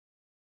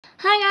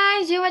Hi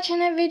guys, you're watching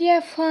a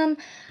video from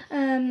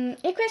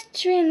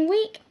Equestrian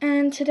Week,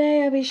 and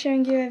today I'll be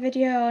showing you a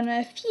video on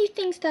a few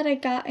things that I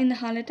got in the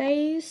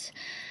holidays.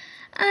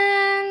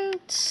 And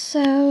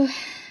so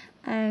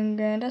I'm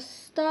gonna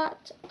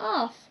start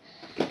off.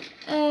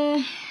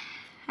 Hang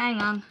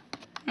on.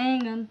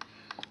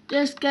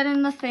 Just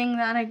getting the thing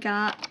that I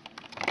got.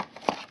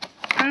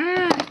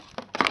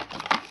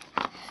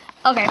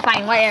 Okay,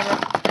 fine, whatever.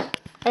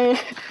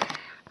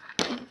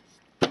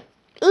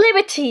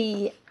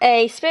 Liberty,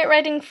 a Spirit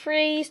Riding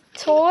Free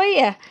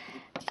toy.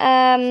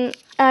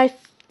 As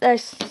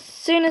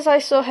soon as I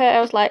saw her, I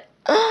was like,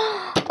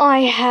 oh, I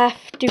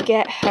have to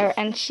get her,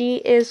 and she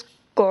is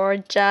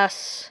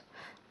gorgeous.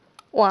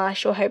 Well, I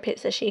sure hope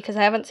it's a she, because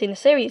I haven't seen the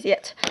series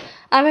yet.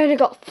 I've only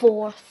got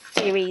 4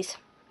 series.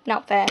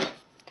 Not fair.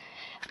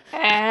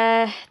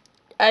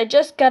 I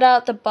just got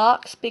out the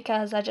box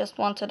because I just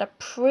wanted to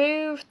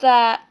prove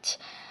that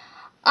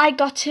I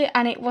got it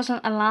and it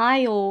wasn't a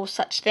lie or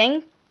such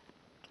thing.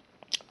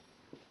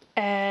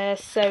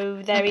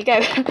 So there we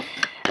go.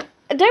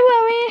 Don't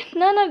worry,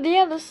 none of the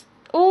others,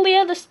 all the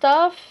other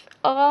stuff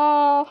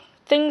are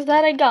things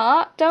that I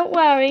got. Don't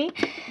worry.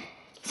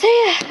 So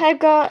yeah, I've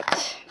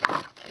got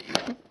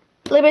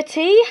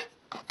Liberty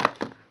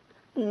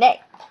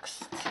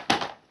next.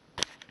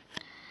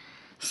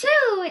 So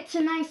it's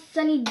a nice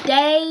sunny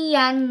day,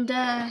 and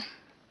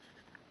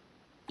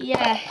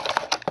yeah.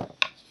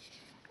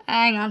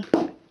 Hang on.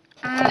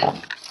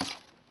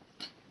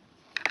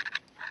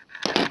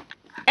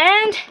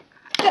 And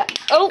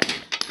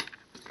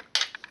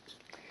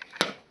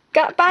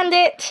got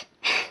Bandit.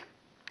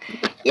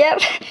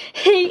 Yep,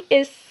 he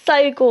is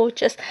so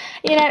gorgeous.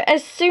 You know,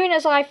 as soon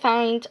as I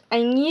find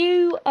a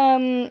new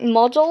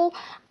model,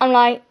 I'm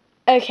like,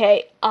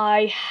 okay,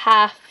 I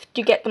have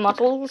to get the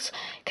models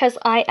because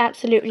I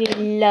absolutely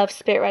love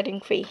Spirit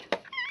Riding Free.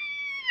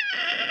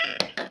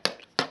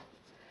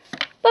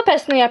 But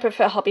personally, I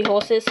prefer hobby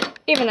horses,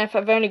 even if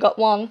I've only got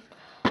 1.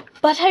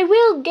 But I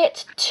will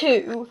get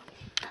 2.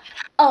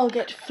 I'll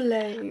get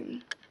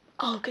Flame.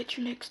 I'll get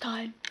you next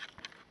time.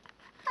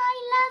 I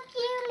love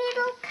you,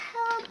 little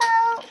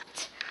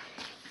Cobalt.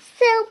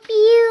 So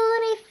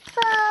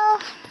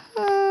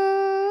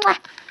beautiful.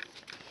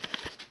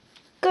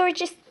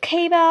 Gorgeous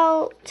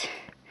Cobalt.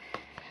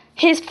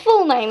 His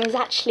full name is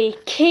actually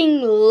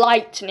King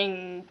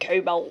Lightning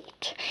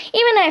Cobalt.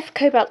 Even if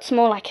Cobalt's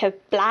more like a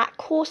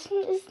black horse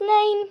in his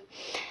name.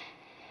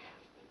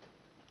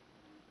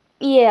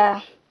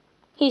 Yeah,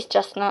 he's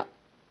just not.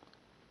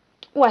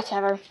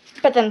 Whatever.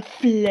 But then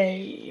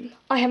Flame.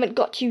 I haven't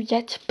got you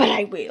yet, but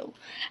I will.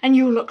 And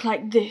you look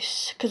like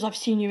this, because I've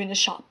seen you in the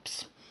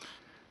shops.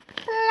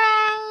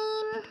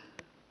 Flame.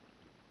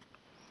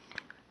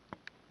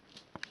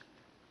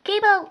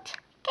 Cobalt.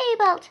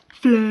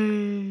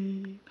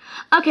 Flame.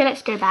 Okay,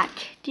 let's go back.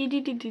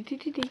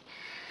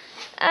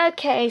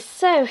 Okay,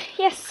 so,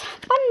 yes,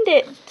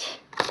 Bandit.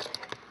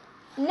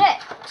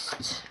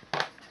 Next.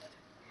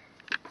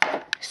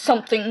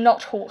 Something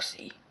not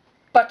horsey,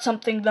 but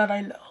something that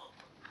I love.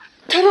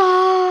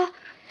 Ta-da!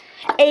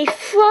 A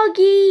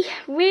froggy,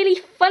 really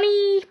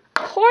funny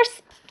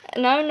horse.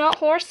 No, not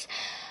horse.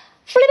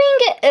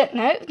 Flamingo.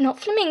 No, not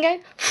flamingo.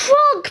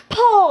 Frog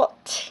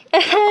pot.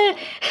 I'm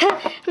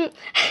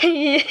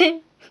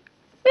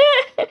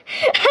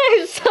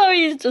sorry,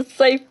 he's just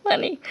so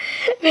funny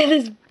with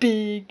his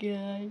big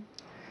eye.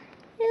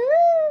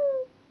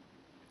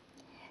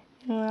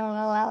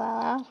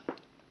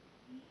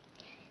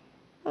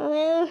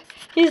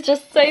 He's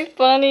just so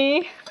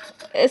funny.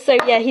 So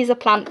yeah, he's a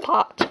plant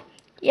pot.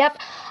 Yep,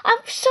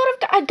 I've sort of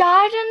got a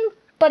garden,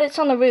 but it's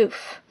on the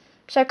roof,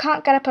 so I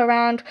can't get up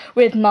around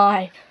with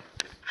my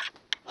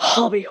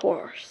hobby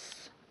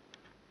horse.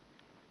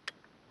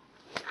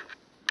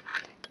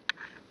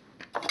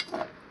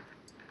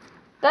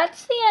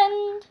 That's the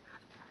end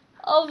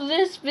of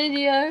this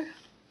video.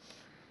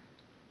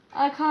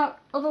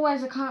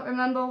 Otherwise I can't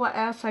remember what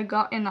else I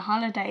got in the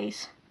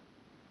holidays.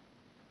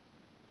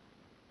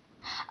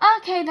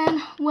 Okay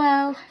then,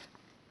 well,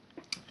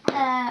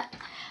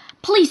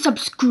 please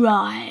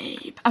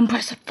subscribe and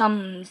press a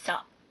thumbs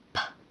up.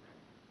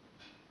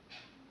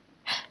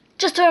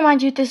 Just to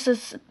remind you, this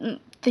is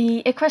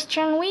the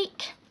Equestrian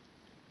Week.